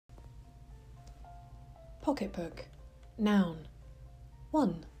Pocketbook. Noun.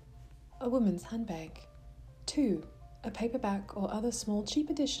 1. A woman's handbag. 2. A paperback or other small cheap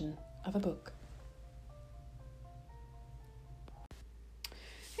edition of a book.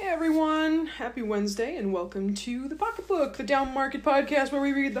 Hey everyone, happy Wednesday and welcome to the Pocketbook, the down market podcast where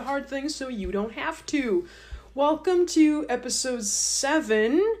we read the hard things so you don't have to. Welcome to episode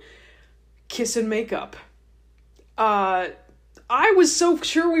 7, Kiss and Makeup. I was so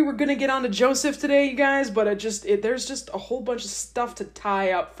sure we were going to get on to Joseph today, you guys, but there's just a whole bunch of stuff to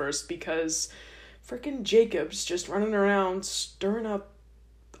tie up first because frickin' Jacob's just running around stirring up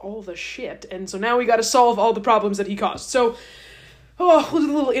all the shit, and so now we gotta solve all the problems that he caused. So, a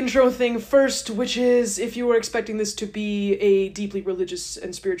little intro thing first, which is, if you were expecting this to be a deeply religious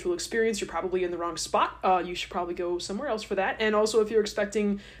and spiritual experience, you're probably in the wrong spot. You should probably go somewhere else for that. And also, if you're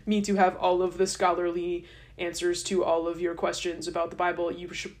expecting me to have all of the scholarly answers to all of your questions about the Bible,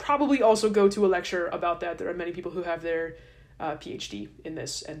 you should probably also go to a lecture about that. There are many people who have their PhD in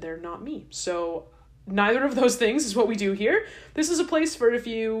this, and they're not me. So neither of those things is what we do here. This is a place for if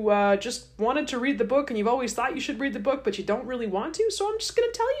you just wanted to read the book and you've always thought you should read the book, but you don't really want to. So I'm just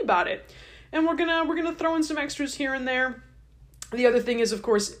going to tell you about it. And we're gonna throw in some extras here and there. The other thing is, of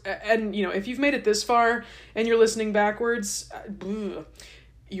course, and if you've made it this far and you're listening backwards,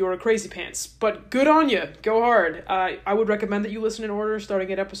 you're a crazy pants, but good on you. Go hard. I would recommend that you listen in order,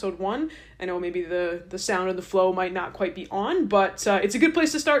 starting at episode 1. I know maybe the sound and the flow might not quite be on, but it's a good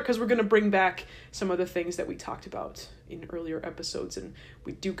place to start because we're going to bring back some of the things that we talked about in earlier episodes, and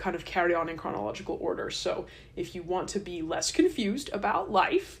we do kind of carry on in chronological order. So if you want to be less confused about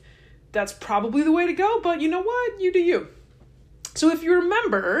life, that's probably the way to go, but you know what? You do you. So if you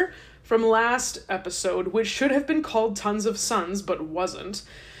remember from last episode, which should have been called Tons of Sons, but wasn't,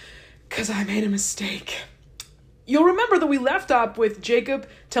 because I made a mistake. You'll remember that we left up with Jacob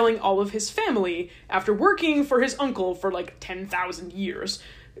telling all of his family, after working for his uncle for like 10,000 years,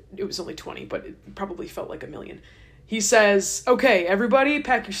 it was only 20, but it probably felt like a million. He says, okay, everybody,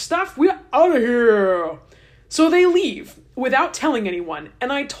 pack your stuff, we're out of here. So they leave without telling anyone,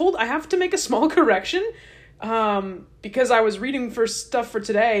 and I have to make a small correction, because I was reading for stuff for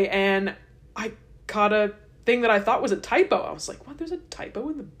today and I caught a thing that I thought was a typo. I was like, what? There's a typo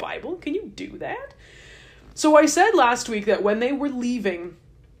in the Bible? Can you do that? So I said last week that when they were leaving,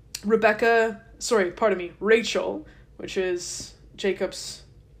 Rachel, which is Jacob's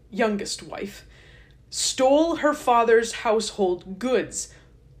youngest wife, stole her father's household goods.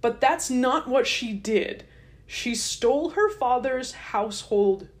 But that's not what she did. She stole her father's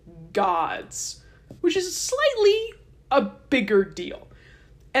household gods, which is slightly a bigger deal.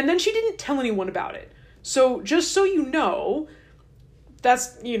 And then she didn't tell anyone about it. So just so you know,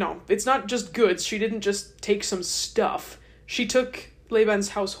 that's, it's not just goods. She didn't just take some stuff. She took Laban's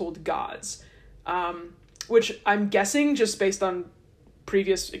household gods, which I'm guessing, just based on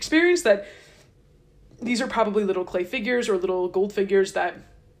previous experience, that these are probably little clay figures or little gold figures that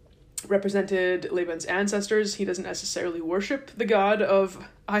represented Laban's ancestors. He doesn't necessarily worship the God of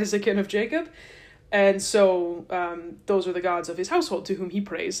Isaac and of Jacob. And so those are the gods of his household to whom he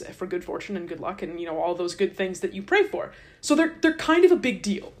prays for good fortune and good luck and, all those good things that you pray for. So they're kind of a big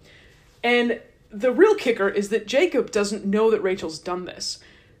deal. And the real kicker is that Jacob doesn't know that Rachel's done this.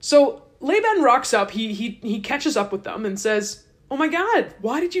 So Laban rocks up, he catches up with them and says, oh my God,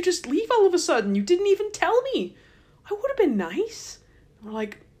 why did you just leave all of a sudden? You didn't even tell me. I would have been nice. And we're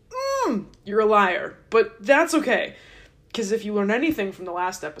like, you're a liar, but that's okay. Because if you learn anything from the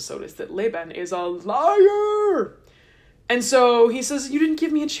last episode, is that Laban is a liar. And so he says, you didn't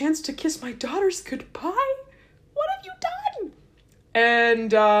give me a chance to kiss my daughters goodbye? What have you done?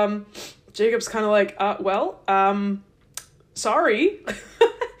 And Jacob's kind of like, sorry.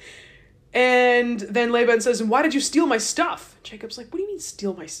 And then Laban says, and why did you steal my stuff? Jacob's like, what do you mean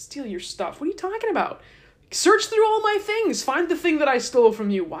steal your stuff? What are you talking about? Search through all my things. Find the thing that I stole from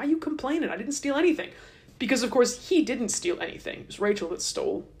you. Why are you complaining? I didn't steal anything. Because, of course, he didn't steal anything. It was Rachel that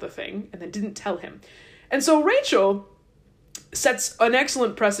stole the thing and then didn't tell him. And so Rachel sets an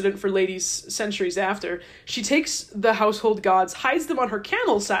excellent precedent for ladies centuries after. She takes the household gods, hides them on her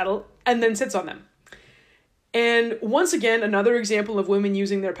camel saddle, and then sits on them. And once again, another example of women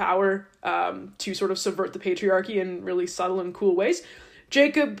using their power to sort of subvert the patriarchy in really subtle and cool ways.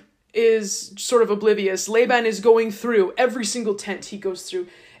 Jacob is sort of oblivious. Laban is going through every single tent he goes through.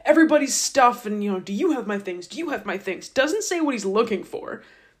 Everybody's stuff and, do you have my things? Do you have my things? Doesn't say what he's looking for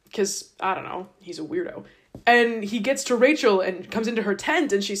because, I don't know, he's a weirdo. And he gets to Rachel and comes into her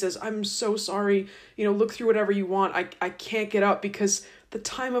tent and she says, I'm so sorry, look through whatever you want. I can't get up because the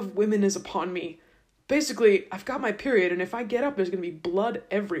time of women is upon me. basically, I've got my period, and if I get up, there's going to be blood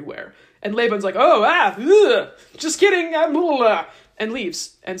everywhere. And Laban's like, oh, ugh, just kidding, and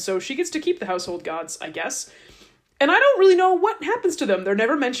leaves. And so she gets to keep the household gods, I guess. And I don't really know what happens to them. They're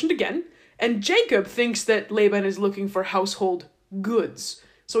never mentioned again. And Jacob thinks that Laban is looking for household goods.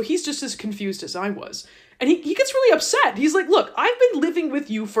 So he's just as confused as I was. And he gets really upset. He's like, look, I've been living with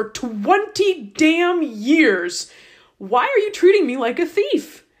you for 20 damn years. Why are you treating me like a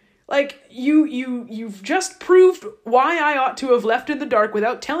thief? Like, you've just proved why I ought to have left in the dark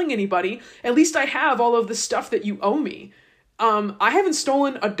without telling anybody. At least I have all of the stuff that you owe me. I haven't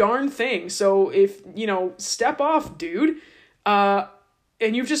stolen a darn thing. So if, step off, dude. And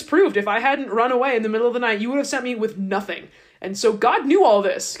you've just proved if I hadn't run away in the middle of the night, you would have sent me with nothing. And so God knew all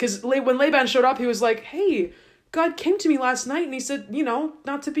this. Because when Laban showed up, he was like, hey, God came to me last night and he said,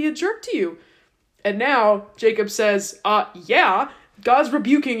 not to be a jerk to you. And now Jacob says, yeah, God's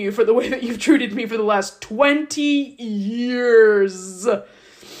rebuking you for the way that you've treated me for the last 20 years.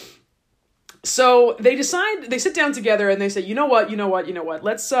 So they sit down together and they say, you know what?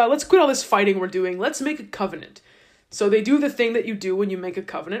 Let's quit all this fighting we're doing. Let's make a covenant. So they do the thing that you do when you make a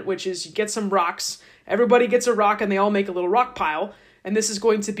covenant, which is you get some rocks. Everybody gets a rock and they all make a little rock pile. And this is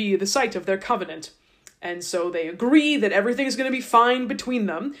going to be the site of their covenant. And so they agree that everything is going to be fine between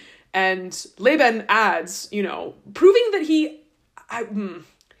them. And Laban adds, proving that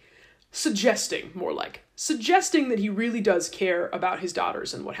suggesting that he really does care about his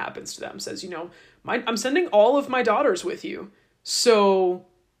daughters and what happens to them. Says, I'm sending all of my daughters with you, so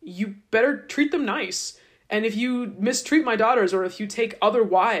you better treat them nice. And if you mistreat my daughters, or if you take other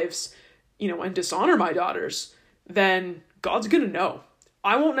wives, and dishonor my daughters, then God's gonna know.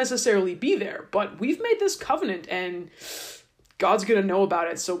 I won't necessarily be there, but we've made this covenant and God's gonna know about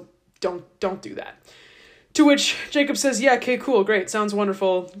it, so don't do that. To which Jacob says, yeah, okay, cool, great, sounds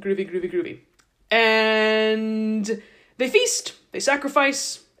wonderful, groovy. And they feast, they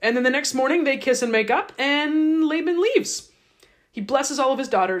sacrifice, and then the next morning they kiss and make up, and Laban leaves. He blesses all of his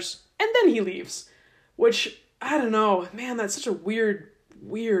daughters, and then he leaves. Which, I don't know, man, that's such a weird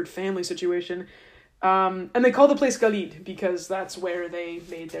family situation. And they call the place Galid, because that's where they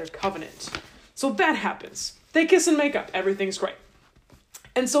made their covenant. So that happens. They kiss and make up, everything's great.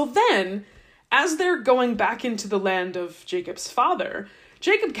 And so then, as they're going back into the land of Jacob's father,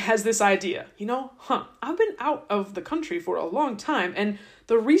 Jacob has this idea, I've been out of the country for a long time, and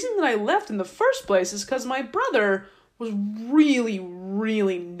the reason that I left in the first place is because my brother was really,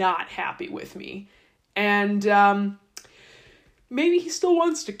 really not happy with me. And maybe he still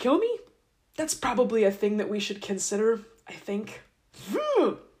wants to kill me? That's probably a thing that we should consider, I think.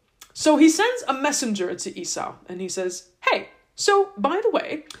 So he sends a messenger to Esau, and he says, hey, so by the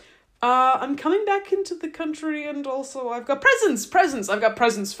way, I'm coming back into the country, and also I've got presents, I've got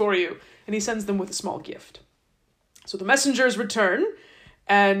presents for you. And he sends them with a small gift. So the messengers return,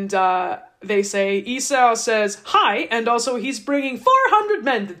 and they say, Esau says, hi, and also he's bringing 400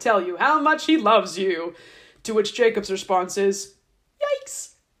 men to tell you how much he loves you. To which Jacob's response is,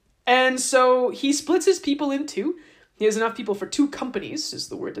 yikes. And so he splits his people in two. He has enough people for 2 companies, is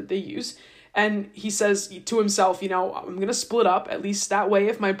the word that they use. And he says to himself, I'm going to split up. At least that way,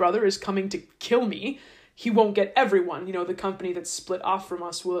 if my brother is coming to kill me, he won't get everyone. The company that's split off from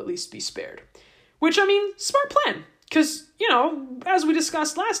us will at least be spared. Which, smart plan. Because, as we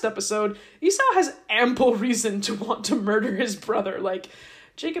discussed last episode, Esau has ample reason to want to murder his brother. Like,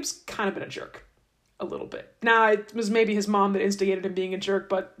 Jacob's kind of been a jerk. A little bit. Now, it was maybe his mom that instigated him being a jerk,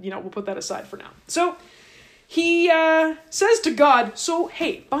 but, we'll put that aside for now. So he says to God, so,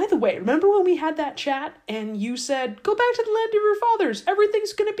 hey, by the way, remember when we had that chat and you said, go back to the land of your fathers.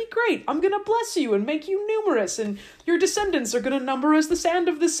 Everything's going to be great. I'm going to bless you and make you numerous, and your descendants are going to number as the sand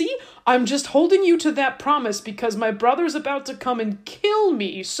of the sea. I'm just holding you to that promise because my brother's about to come and kill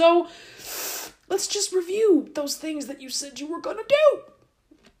me. So let's just review those things that you said you were going to do.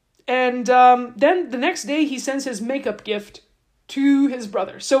 And then the next day he sends his makeup gift to his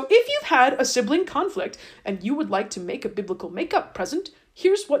brother. So if you've had a sibling conflict and you would like to make a biblical makeup present,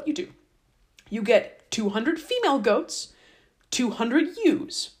 here's what you do. You get 200 female goats, 200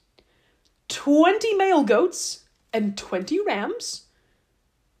 ewes, 20 male goats, and 20 rams,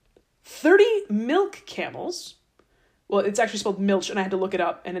 30 milk camels. Well, it's actually spelled milch, and I had to look it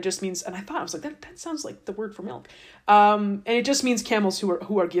up, and it just means, and I thought, I was like, that sounds like the word for milk. And it just means camels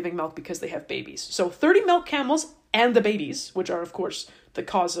who are giving milk because they have babies. So 30 milk camels and the babies, which are, of course, the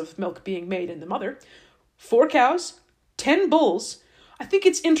cause of milk being made in the mother. 4 cows, 10 bulls. I think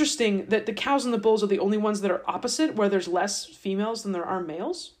it's interesting that the cows and the bulls are the only ones that are opposite, where there's less females than there are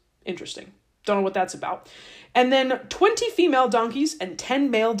males. Interesting. Don't know what that's about. And then 20 female donkeys and 10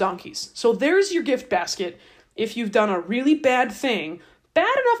 male donkeys. So there's your gift basket. If you've done a really bad thing, bad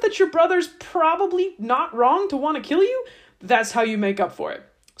enough that your brother's probably not wrong to want to kill you, that's how you make up for it.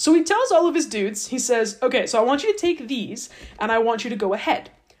 So he tells all of his dudes, he says, okay, so I want you to take these, and I want you to go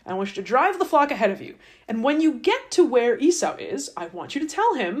ahead. I want you to drive the flock ahead of you. And when you get to where Esau is, I want you to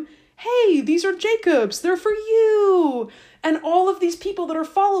tell him, hey, these are Jacob's, they're for you. And all of these people that are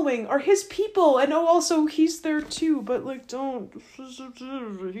following are his people. And oh, also, he's there too, but like, don't,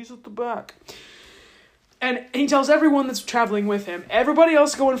 he's at the back. And he tells everyone that's traveling with him, everybody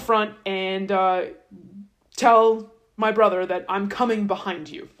else go in front and tell my brother that I'm coming behind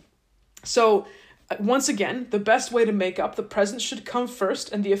you. So, once again, the best way to make up, the present should come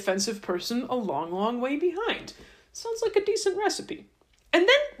first and the offensive person a long, long way behind. Sounds like a decent recipe. And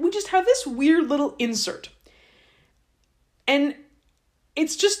then we just have this weird little insert. And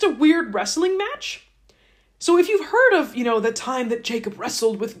it's just a weird wrestling match. So if you've heard of, the time that Jacob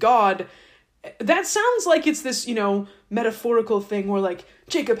wrestled with God, that sounds like it's this, metaphorical thing where like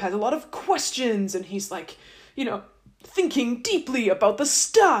Jacob has a lot of questions and he's like, thinking deeply about the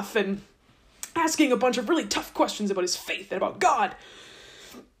stuff and asking a bunch of really tough questions about his faith and about God.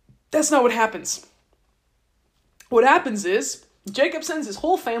 That's not what happens. What happens is Jacob sends his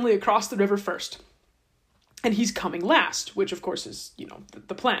whole family across the river first. And he's coming last, which of course is,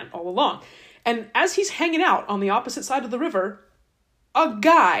 the plan all along. And as he's hanging out on the opposite side of the river, a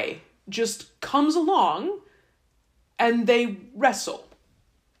guy just comes along and they wrestle.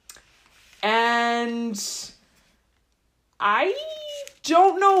 And I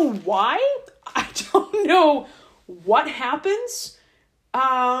don't know why. I don't know what happens.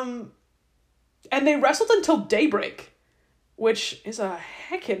 And they wrestled until daybreak, which is a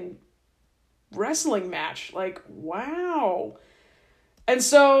heckin' wrestling match. Like, wow. And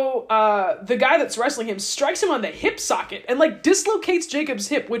so the guy that's wrestling him strikes him on the hip socket and like dislocates Jacob's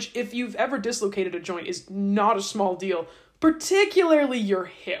hip, which if you've ever dislocated a joint is not a small deal, particularly your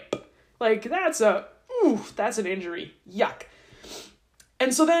hip. Like that's an injury. Yuck.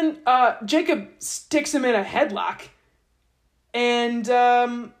 And so then Jacob sticks him in a headlock and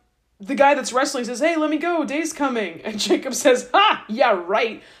the guy that's wrestling says, hey, let me go, day's coming. And Jacob says, ha, yeah,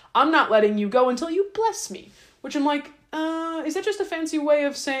 right. I'm not letting you go until you bless me. Which I'm like, is that just a fancy way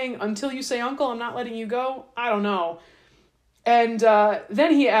of saying, until you say uncle, I'm not letting you go? I don't know. And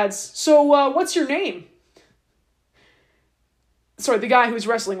then he adds, so what's your name? Sorry, the guy who's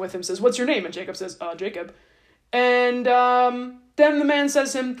wrestling with him says, what's your name? And Jacob says, Jacob. And then the man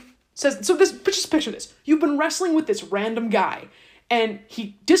says, so this, just picture this. You've been wrestling with this random guy. And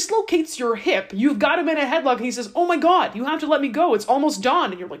he dislocates your hip. You've got him in a headlock. And he says, oh my God, you have to let me go. It's almost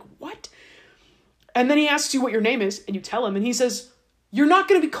dawn. And you're like, what? And then he asks you what your name is. And you tell him. And he says, you're not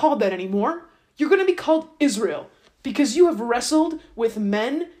going to be called that anymore. You're going to be called Israel. Because you have wrestled with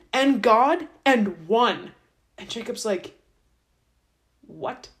men and God and won. And Jacob's like,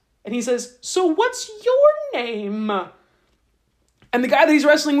 what? And he says, so what's your name? And the guy that he's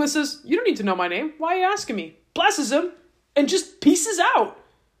wrestling with says, you don't need to know my name. Why are you asking me? Blesses him. And just pieces out.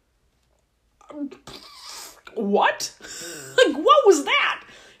 What? Like, what was that?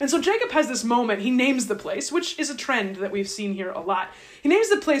 And so Jacob has this moment. He names the place, which is a trend that we've seen here a lot. He names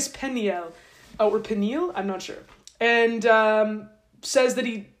the place Peniel, or Peniel, I'm not sure. And says that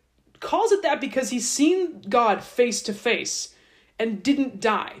he calls it that because he's seen God face to face and didn't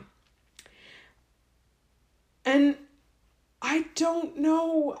die. And I don't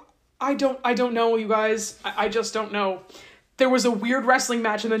know. I don't know, you guys. I just don't know. There was a weird wrestling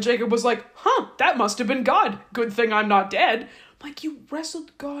match, and then Jacob was like, that must have been God. Good thing I'm not dead. I'm like, you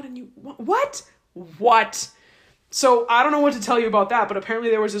wrestled God and you... What? So, I don't know what to tell you about that, but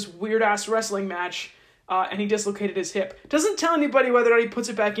apparently there was this weird-ass wrestling match, and he dislocated his hip. Doesn't tell anybody whether or not he puts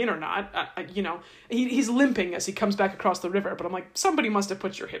it back in or not. He's limping as he comes back across the river, but I'm like, somebody must have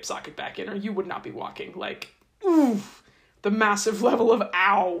put your hip socket back in, or you would not be walking. Like, oof. The massive level of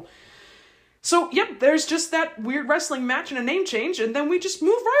ow. So, yep, there's just that weird wrestling match and a name change, and then we just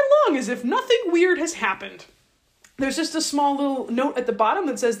move right along as if nothing weird has happened. There's just a small little note at the bottom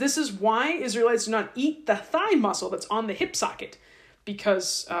that says, this is why Israelites do not eat the thigh muscle that's on the hip socket.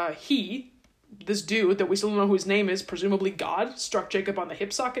 Because this dude that we still don't know who his name is, presumably God, struck Jacob on the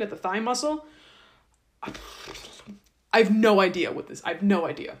hip socket at the thigh muscle. I have no idea.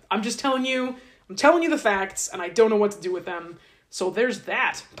 I'm just telling you. I'm telling you the facts, and I don't know what to do with them. So there's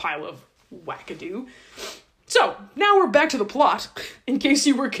that pile of wackadoo. So, now we're back to the plot. In case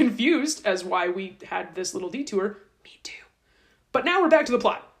you were confused as why we had this little detour, me too. But now we're back to the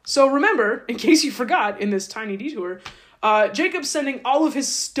plot. So remember, in case you forgot in this tiny detour, Jacob's sending all of his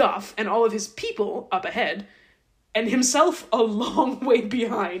stuff and all of his people up ahead, and himself a long way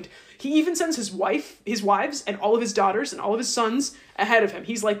behind. He even sends his wives, and all of his daughters and all of his sons ahead of him.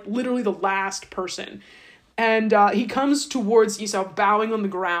 He's like literally the last person. And he comes towards Esau bowing on the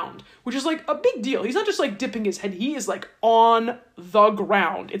ground, which is like a big deal. He's not just like dipping his head. He is like on the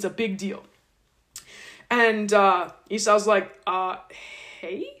ground. It's a big deal. And Esau's like,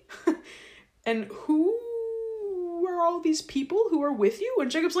 hey? And who are all these people who are with you?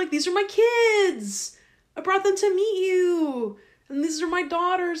 And Jacob's like, these are my kids. I brought them to meet you. And these are my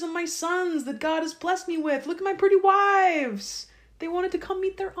daughters and my sons that God has blessed me with. Look at my pretty wives. They wanted to come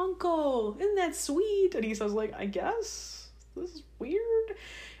meet their uncle. Isn't that sweet? And Esau's like, I guess. This is weird.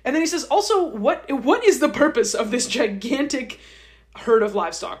 And then he says, also, what is the purpose of this gigantic herd of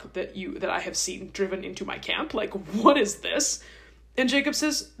livestock that I have seen driven into my camp? Like, what is this? And Jacob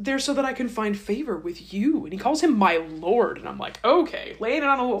says, they're so that I can find favor with you. And he calls him my lord. And I'm like, okay, laying it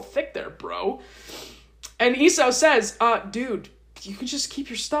on a little thick there, bro. And Esau says, dude, you can just keep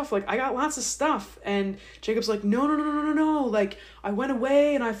your stuff. Like, I got lots of stuff. And Jacob's like, no. Like, I went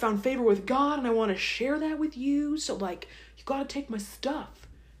away and I found favor with God and I want to share that with you. So, like, you got to take my stuff.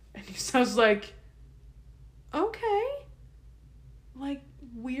 And Esau's like, okay. Like,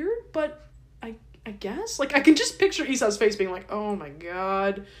 weird, but I guess. Like, I can just picture Esau's face being like, oh my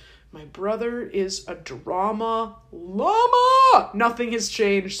God, my brother is a drama llama. Nothing has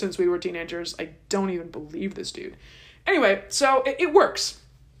changed since we were teenagers. I don't even believe this dude. Anyway, so it works.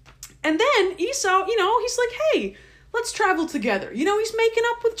 And then Esau, he's like, hey, let's travel together. He's making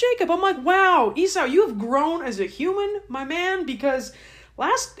up with Jacob. I'm like, wow, Esau, you have grown as a human, my man, because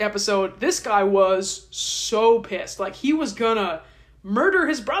last episode, this guy was so pissed. Like, he was gonna murder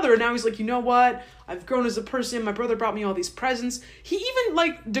his brother, and now he's like, you know what? I've grown as a person. My brother brought me all these presents. He even,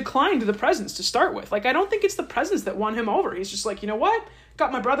 like, declined the presents to start with. Like, I don't think it's the presents that won him over. He's just like, you know what?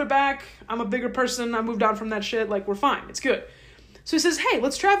 Got my brother back. I'm a bigger person. I moved on from that shit. Like, we're fine. It's good. So he says, hey,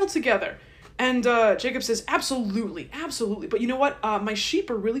 let's travel together. And Jacob says, absolutely. But you know what? My sheep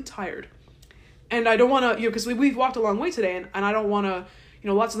are really tired. And I don't want to, because we've walked a long way today, and I don't want to,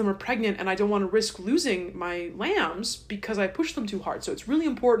 lots of them are pregnant, and I don't want to risk losing my lambs because I pushed them too hard. So it's really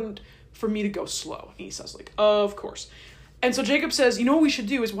important for me to go slow. And Esau's like, of course. And so Jacob says, you know what we should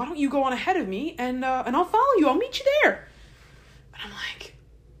do is, why don't you go on ahead of me, and I'll follow you. I'll meet you there. And I'm like,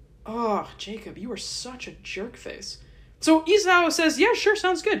 oh, Jacob, you are such a jerk face. So Esau says, yeah, sure,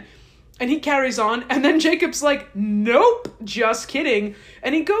 sounds good. And he carries on, and then Jacob's like, nope, just kidding.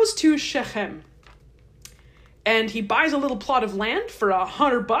 And he goes to Shechem. And he buys a little plot of land for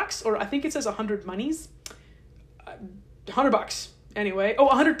 $100, or I think it says 100 monies. $100. Anyway,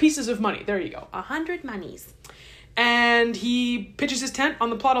 100 pieces of money. There you go. 100 monies. And he pitches his tent on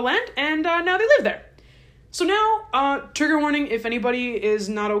the plot of land, and now they live there. So now, trigger warning, if anybody is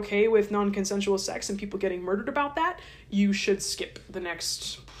not okay with non-consensual sex and people getting murdered about that, you should skip the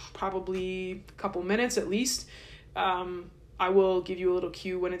next probably couple minutes at least. I will give you a little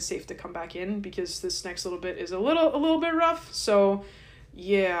cue when it's safe to come back in, because this next little bit is a little bit rough. So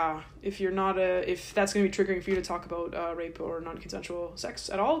yeah, if that's going to be triggering for you to talk about rape or non-consensual sex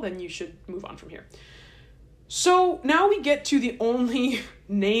at all, then you should move on from here. So now we get to the only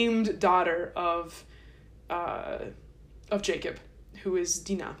named daughter of Jacob, who is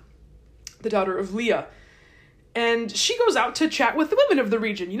Dinah, the daughter of Leah. And she goes out to chat with the women of the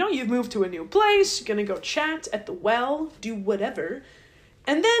region. You've moved to a new place, you're gonna go chat at the well, do whatever.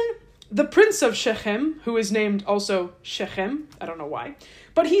 And then the prince of Shechem, who is named also Shechem, I don't know why,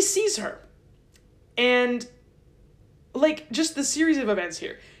 but he sees her. And, like, just the series of events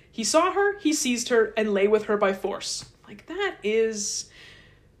here. He saw her, he seized her, and lay with her by force. Like, that is,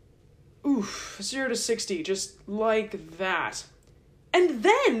 0 to 60, just like that. And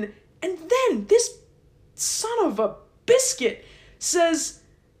then this son of a biscuit says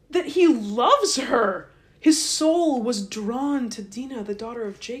that he loves her. His soul was drawn to Dinah, the daughter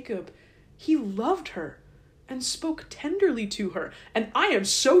of Jacob. He loved her and spoke tenderly to her. And I am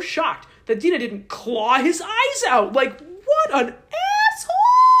so shocked that Dinah didn't claw his eyes out. Like, what an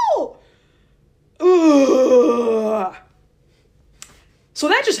asshole! Ugh. So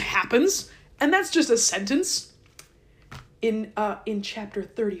that just happens, and that's just a sentence in chapter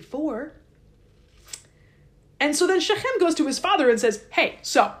 34. And so then Shechem goes to his father and says, hey,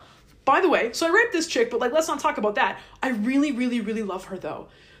 so, by the way, so I raped this chick, but, like, let's not talk about that. I really, really, really love her, though.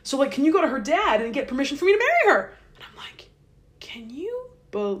 So, like, can you go to her dad and get permission for me to marry her? And I'm like, can you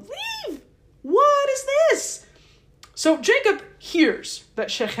believe? What is this? So Jacob hears that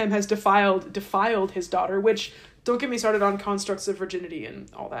Shechem has defiled his daughter, which, don't get me started on constructs of virginity and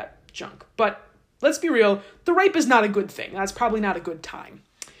all that junk. But let's be real, the rape is not a good thing. That's probably not a good time.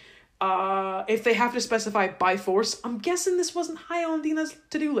 If they have to specify by force, I'm guessing this wasn't high on Dina's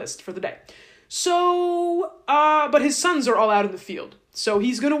to-do list for the day. So, but his sons are all out in the field. So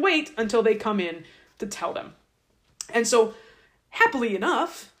he's going to wait until they come in to tell them. And so, happily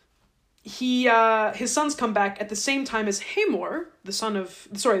enough, his sons come back at the same time as Hamor,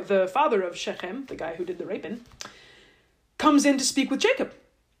 the father of Shechem, the guy who did the raping, comes in to speak with Jacob.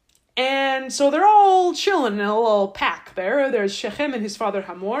 And so they're all chilling in a little pack there. There's Shechem and his father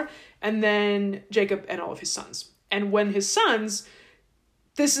Hamor, and then Jacob and all of his sons. And when his sons,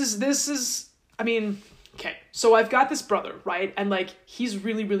 this is, okay, so I've got this brother, right? And like, he's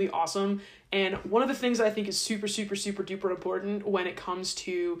really, really awesome. And one of the things that I think is super, super, super duper important when it comes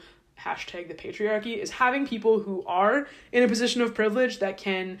to hashtag the patriarchy is having people who are in a position of privilege that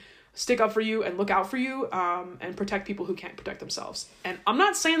can stick up for you and look out for you, and protect people who can't protect themselves. And I'm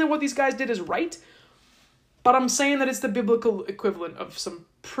not saying that what these guys did is right, but I'm saying that it's the biblical equivalent of some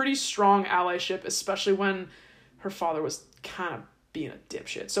pretty strong allyship, especially when her father was kind of being a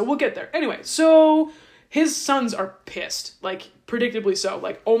dipshit. So we'll get there. Anyway, so his sons are pissed, like predictably so.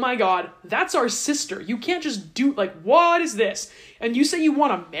 Like, oh my God, that's our sister. You can't just do, like, what is this? And you say you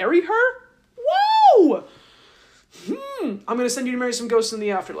want to marry her? Whoa! I'm going to send you to marry some ghosts in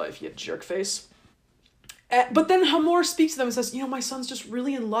the afterlife, you jerk face. But then Hamor speaks to them and says, my son's just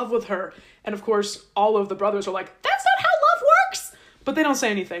really in love with her. And of course, all of the brothers are like, that's not how love works! But they don't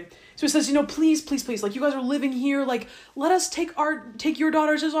say anything. So he says, please, please, please, like, you guys are living here, like, let us take your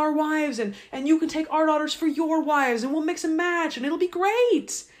daughters as our wives, and you can take our daughters for your wives, and we'll mix and match, and it'll be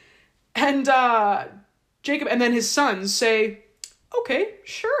great. And Jacob and then his sons say, okay,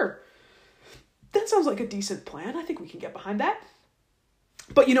 sure. That sounds like a decent plan. I think we can get behind that.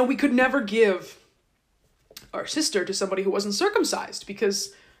 But, we could never give our sister to somebody who wasn't circumcised,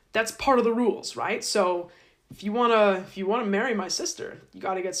 because that's part of the rules, right? So if you want to marry my sister, you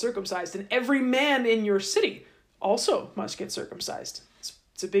got to get circumcised, and every man in your city also must get circumcised.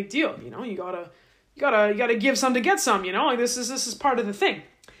 It's a big deal, you gotta give some to get some, like this is part of the thing.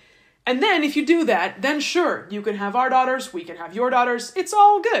 And then if you do that, then sure, you can have our daughters, we can have your daughters. It's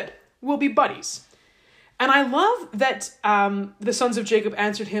all good. We'll be buddies. And I love that the sons of Jacob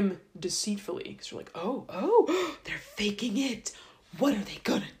answered him deceitfully. Because they're like, oh, they're faking it. What are they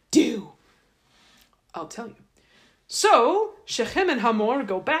gonna do? I'll tell you. So Shechem and Hamor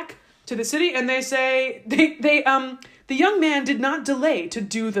go back to the city, and they say the young man did not delay to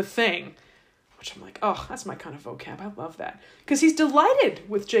do the thing. Which I'm like, oh, that's my kind of vocab. I love that. Because he's delighted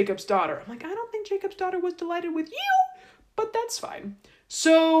with Jacob's daughter. I'm like, I don't think Jacob's daughter was delighted with you, but that's fine.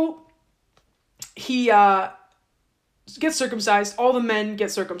 So he gets circumcised. All the men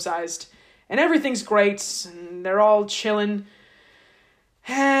get circumcised. And everything's great. And they're all chilling.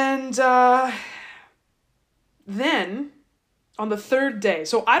 And then on the third day.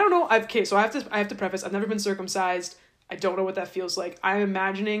 So I don't know. So I have to preface. I've never been circumcised. I don't know what that feels like. I'm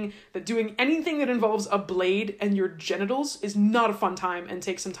imagining that doing anything that involves a blade and your genitals is not a fun time and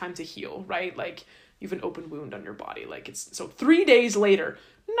takes some time to heal, right? Like, you have an open wound on your body. So 3 days later,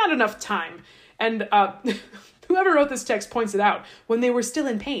 not enough time. And whoever wrote this text points it out. When they were still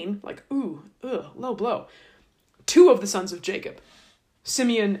in pain, like, low blow. 2 of the sons of Jacob,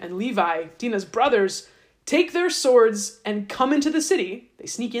 Simeon and Levi, Dinah's brothers, take their swords and come into the city. They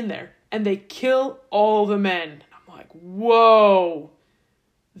sneak in there and they kill all the men. Whoa,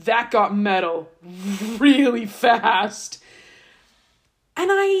 that got metal really fast.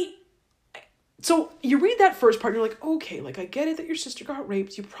 And so you read that first part and you're like, okay, like I get it that your sister got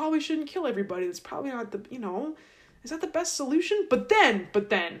raped. You probably shouldn't kill everybody. That's probably not is that the best solution? But then,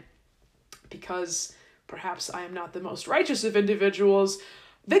 because perhaps I am not the most righteous of individuals,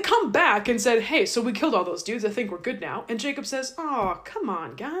 they come back and said, hey, so we killed all those dudes. I think we're good now. And Jacob says, oh, come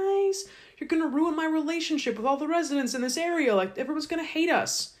on, guys. You're going to ruin my relationship with all the residents in this area. Like, everyone's going to hate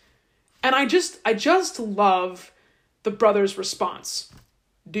us. And I just love the brother's response.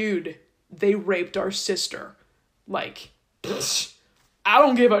 Dude, they raped our sister. Like, I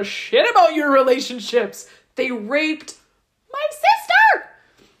don't give a shit about your relationships. They raped my sister.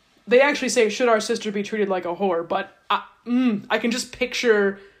 They actually say, should our sister be treated like a whore? But I can just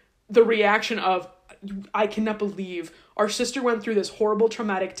picture the reaction of, I cannot believe our sister went through this horrible,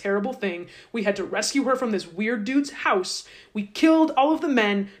 traumatic, terrible thing. We had to rescue her from this weird dude's house. We killed all of the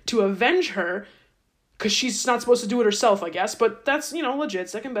men to avenge her, because she's not supposed to do it herself, I guess. But that's, legit,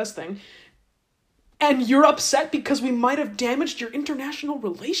 second best thing. And you're upset because we might have damaged your international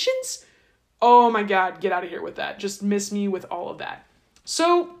relations? Oh my God, get out of here with that. Just miss me with all of that.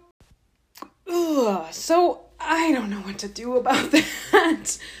 So I don't know what to do about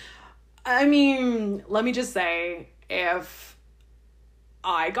that. I mean, let me just say, if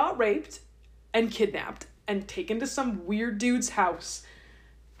I got raped and kidnapped and taken to some weird dude's house,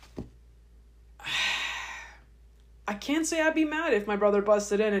 I can't say I'd be mad if my brother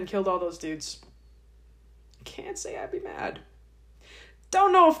busted in and killed all those dudes. Can't say I'd be mad.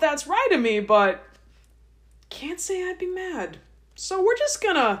 Don't know if that's right of me, but can't say I'd be mad. So we're just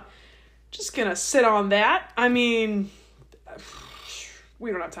gonna sit on that. I mean, we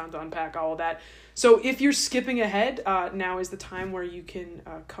don't have time to unpack all of that. So if you're skipping ahead, now is the time where you can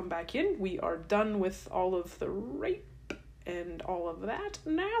come back in. We are done with all of the rape and all of that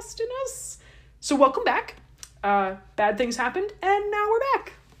nastiness. So welcome back. Bad things happened, and now we're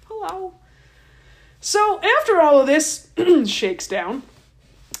back. Hello. So after all of this shakes down,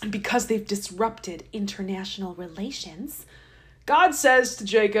 and because they've disrupted international relations, God says to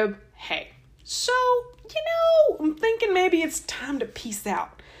Jacob, hey, so, I'm thinking maybe it's time to peace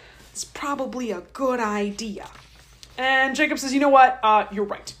out. It's probably a good idea. And Jacob says, you know what? You're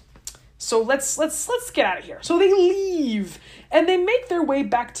right. So let's get out of here. So they leave, and they make their way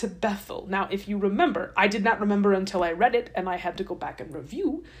back to Bethel. Now, if you remember, I did not remember until I read it, and I had to go back and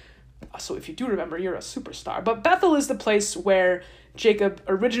review. So if you do remember, you're a superstar. But Bethel is the place where Jacob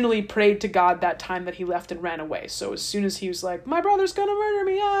originally prayed to God that time that he left and ran away. So as soon as he was like, my brother's gonna murder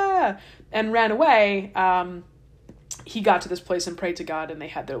me, and ran away, he got to this place and prayed to God, and they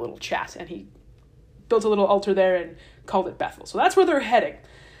had their little chat, and he built a little altar there and called it Bethel. So that's where they're heading.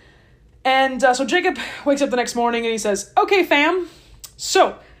 And so Jacob wakes up the next morning and he says, okay, fam,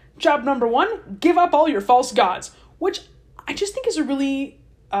 so job number 1, give up all your false gods, which I just think is a really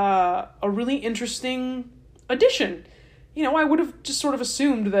interesting addition. I would have just sort of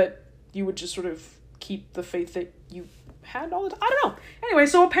assumed that you would just sort of keep the faith that you had all the time. I don't know. Anyway,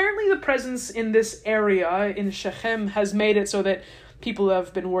 so apparently the presence in this area in Shechem has made it so that people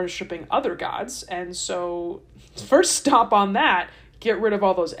have been worshiping other gods. And so first stop on that, get rid of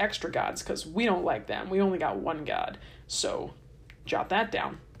all those extra gods because we don't like them. We only got one God. So jot that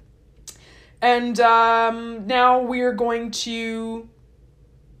down. And now we're going to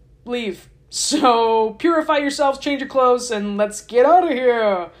leave. So purify yourselves, change your clothes, and let's get out of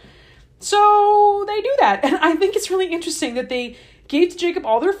here. So they do that. And I think it's really interesting that they gave to Jacob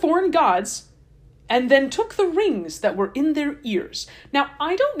all their foreign gods and then took the rings that were in their ears. Now,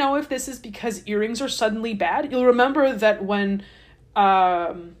 I don't know if this is because earrings are suddenly bad. You'll remember that when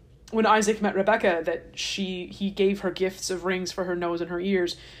Isaac met Rebecca, that he gave her gifts of rings for her nose and her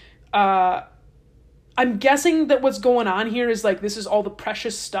ears. I'm guessing that what's going on here is like this is all the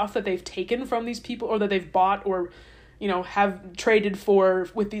precious stuff that they've taken from these people or that they've bought or, have traded for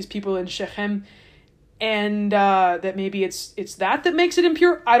with these people in Shechem. And that maybe it's that makes it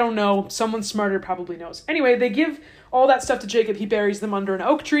impure. I don't know. Someone smarter probably knows. Anyway, they give all that stuff to Jacob. He buries them under an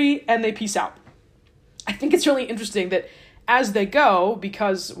oak tree and they peace out. I think it's really interesting that as they go,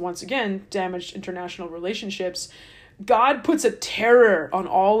 because once again, damaged international relationships, God puts a terror on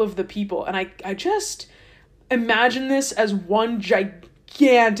all of the people. And I just imagine this as one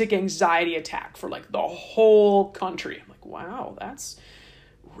gigantic anxiety attack for like the whole country. I'm like, wow, that's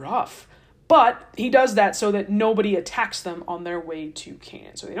rough. But he does that so that nobody attacks them on their way to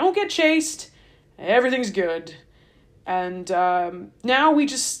Canaan. So they don't get chased. Everything's good. And now we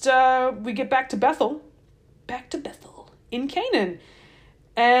just, we get back to Bethel. Back to Bethel in Canaan.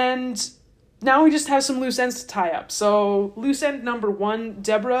 And now we just have some loose ends to tie up. So loose end number 1,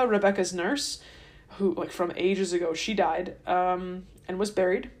 Deborah, Rebecca's nurse, who like from ages ago, she died and was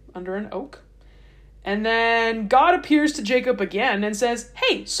buried under an oak. And then God appears to Jacob again and says,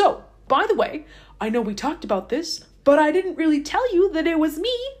 hey, so by the way, I know we talked about this, but I didn't really tell you that it was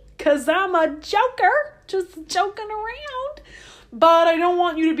me because I'm a joker, just joking around. But I don't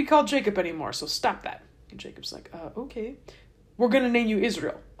want you to be called Jacob anymore, so stop that. And Jacob's like, okay. We're going to name you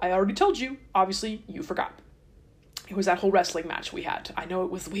Israel. I already told you. Obviously, you forgot. It was that whole wrestling match we had. I know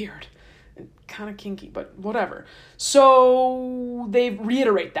it was weird and kind of kinky, but whatever. So they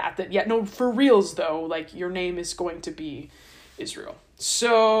reiterate that yeah, no, for reals though, like your name is going to be Israel.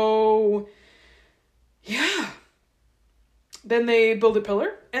 So, yeah. Then they build a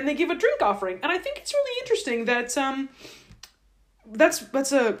pillar and they give a drink offering. And I think it's really interesting that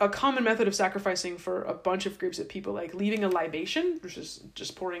that's a common method of sacrificing for a bunch of groups of people, like leaving a libation, which is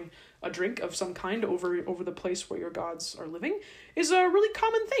just pouring a drink of some kind over the place where your gods are living, is a really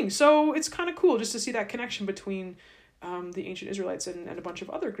common thing. So it's kind of cool just to see that connection between the ancient Israelites and a bunch of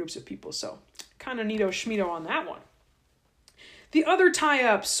other groups of people. So kind of neato schmeato on that one. The other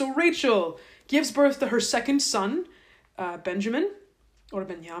tie-ups. So Rachel gives birth to her second son, Benjamin, or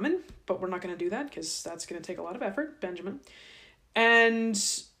Benjamin, but we're not going to do that because that's going to take a lot of effort, Benjamin. And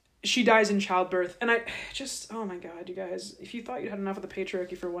she dies in childbirth. And I just, oh my God, you guys, if you thought you had enough of the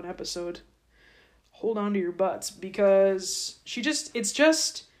patriarchy for one episode, hold on to your butts, because it's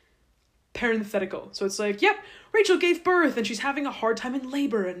just parenthetical. So it's like, yep, Rachel gave birth and she's having a hard time in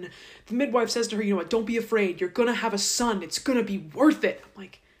labor, and the midwife says to her, you know what, don't be afraid, you're gonna have a son, it's gonna be worth it. I'm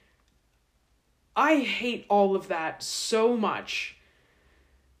like, I hate all of that so much,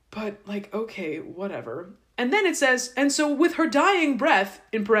 but like, okay, whatever. And then it says, and so with her dying breath,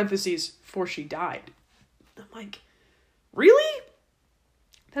 in parentheses, for she died. I'm like, really?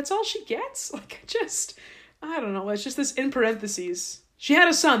 That's all she gets? Like, I don't know, it's just this in parentheses. She had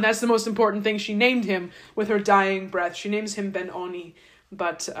a son, that's the most important thing. She named him with her dying breath. She names him Ben-Oni,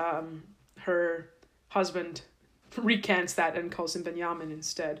 but her husband recants that and calls him Benjamin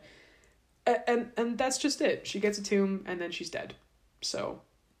instead. And that's just it. She gets a tomb and then she's dead. So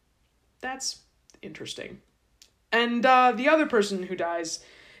that's interesting. And the other person who dies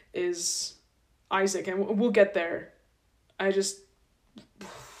is Isaac, and we'll get there. Just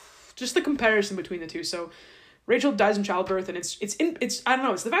the comparison between the two. So Rachel dies in childbirth, and it's I don't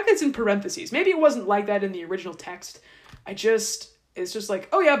know, it's the fact that it's in parentheses. Maybe it wasn't like that in the original text. It's just like,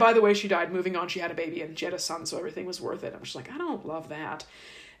 oh yeah, by the way, she died, moving on, she had a baby, and she had a son, so everything was worth it. I'm just like, I don't love that.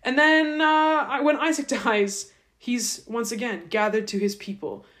 And then when Isaac dies, he's once again gathered to his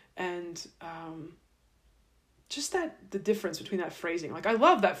people, and just the difference between that phrasing. Like, I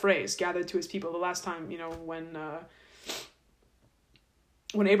love that phrase, gathered to his people. The last time,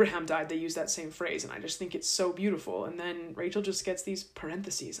 when Abraham died, they used that same phrase, and I just think it's so beautiful. And then Rachel just gets these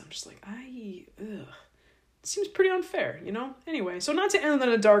parentheses. I'm just like, ugh. It seems pretty unfair, you know? Anyway, so not to end on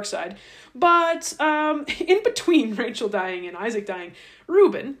a dark side, but in between Rachel dying and Isaac dying,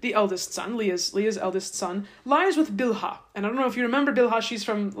 Reuben, the eldest son, Leah's eldest son, lies with Bilhah. And I don't know if you remember Bilhah, she's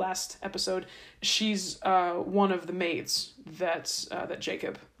from last episode. She's one of the maids that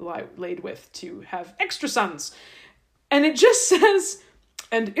Jacob laid with to have extra sons. And it just says,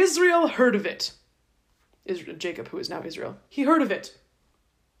 and Israel heard of it. Jacob, who is now Israel, he heard of it.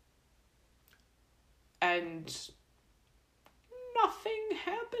 And nothing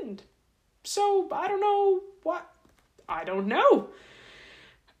happened. So I don't know what. I don't know.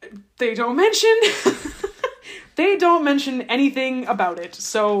 They don't mention anything about it.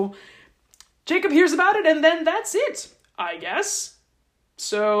 So Jacob hears about it, and then that's it, I guess.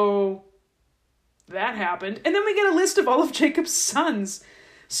 So that happened. And then we get a list of all of Jacob's sons.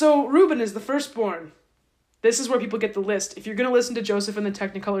 So Reuben is the firstborn. This is where people get the list. If you're going to listen to Joseph and the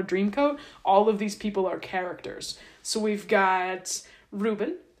Technicolor Dreamcoat, all of these people are characters. So we've got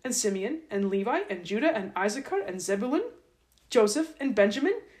Reuben and Simeon and Levi and Judah and Issachar and Zebulun, Joseph and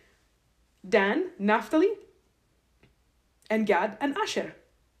Benjamin, Dan, Naphtali, and Gad and Asher.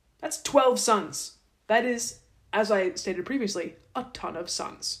 That's 12 sons. That is, as I stated previously, a ton of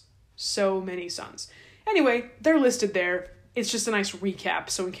sons. So many sons. Anyway, they're listed there. It's just a nice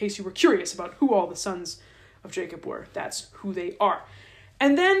recap. So in case you were curious about who all the sons of Jacob were, that's who they are.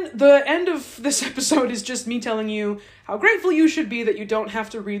 And then the end of this episode is just me telling you how grateful you should be that you don't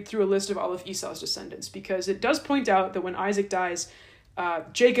have to read through a list of all of Esau's descendants, because it does point out that when Isaac dies,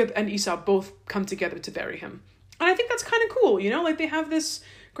 Jacob and Esau both come together to bury him. And I think that's kind of cool, you know, like they have this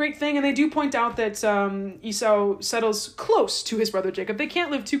great thing, and they do point out that Esau settles close to his brother Jacob. They can't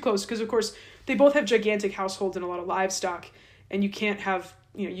live too close because, of course, they both have gigantic households and a lot of livestock, and you can't have,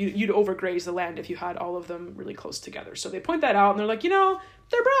 you know, you'd overgraze the land if you had all of them really close together. So they point that out, and they're like, you know,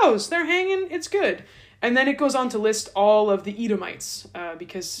 they're bros, they're hanging, it's good. And then it goes on to list all of the Edomites,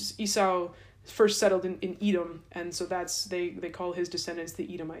 because Esau first settled in Edom, and so they call his descendants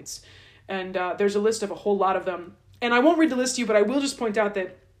the Edomites. And there's a list of a whole lot of them. And I won't read the list to you, but I will just point out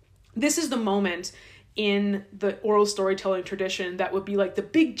that this is the moment in the oral storytelling tradition that would be like the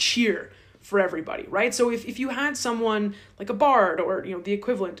big cheer for everybody, right? So if you had someone like a bard or, you know, the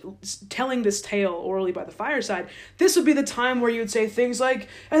equivalent telling this tale orally by the fireside, this would be the time where you'd say things like,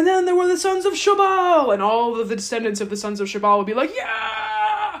 and then there were the sons of Shobal, and all of the descendants of the sons of Shobal would be like,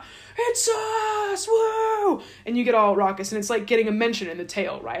 yeah, it's us, woo! And you get all raucous, and it's like getting a mention in the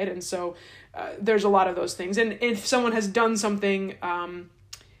tale, right? And so there's a lot of those things. And if someone has done something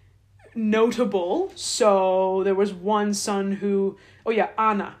notable, so there was one son who,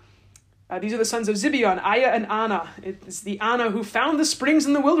 Anna. These are the sons of Zibeon, Aya and Anna. It's the Anna who found the springs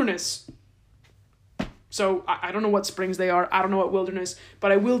in the wilderness. So I don't know what springs they are. I don't know what wilderness.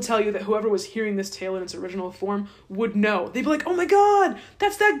 But I will tell you that whoever was hearing this tale in its original form would know. They'd be like, oh my God,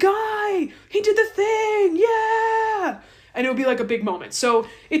 that's that guy. He did the thing. Yeah. And it would be like a big moment. So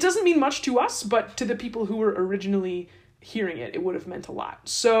it doesn't mean much to us, but to the people who were originally hearing it, it would have meant a lot.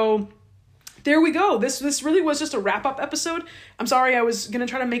 So there we go. This really was just a wrap-up episode. I'm sorry, I was going to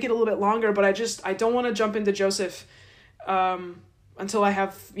try to make it a little bit longer, but I don't want to jump into Joseph until I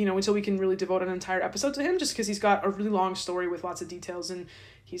have, until we can really devote an entire episode to him, just because he's got a really long story with lots of details, and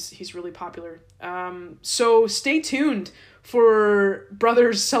he's really popular. So stay tuned for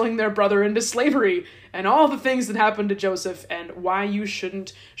brothers selling their brother into slavery and all the things that happened to Joseph and why you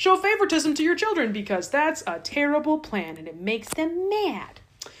shouldn't show favoritism to your children, because that's a terrible plan and it makes them mad.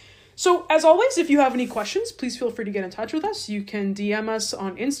 So, as always, if you have any questions, please feel free to get in touch with us. You can DM us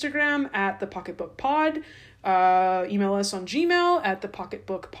on Instagram at thepocketbookpod, email us on Gmail at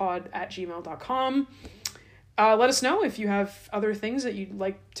thepocketbookpod@gmail.com. Let us know if you have other things that you'd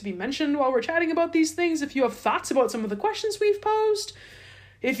like to be mentioned while we're chatting about these things, if you have thoughts about some of the questions we've posed,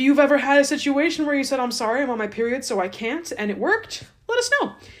 if you've ever had a situation where you said, I'm sorry, I'm on my period, so I can't, and it worked, let us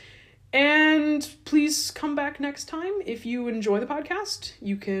know. And please come back next time. If you enjoy the podcast,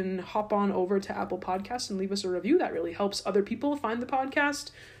 you can hop on over to Apple Podcasts and leave us a review. That really helps other people find the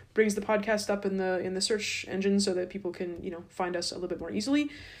podcast, brings the podcast up in the search engine so that people can, find us a little bit more easily.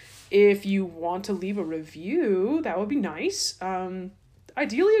 If you want to leave a review, that would be nice.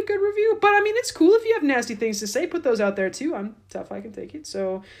 Ideally a good review, but it's cool if you have nasty things to say, put those out there too. I'm tough, I can take it.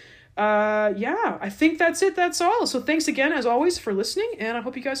 So I think that's it. That's all. So thanks again, as always, for listening, and I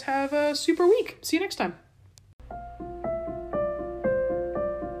hope you guys have a super week. See you next time.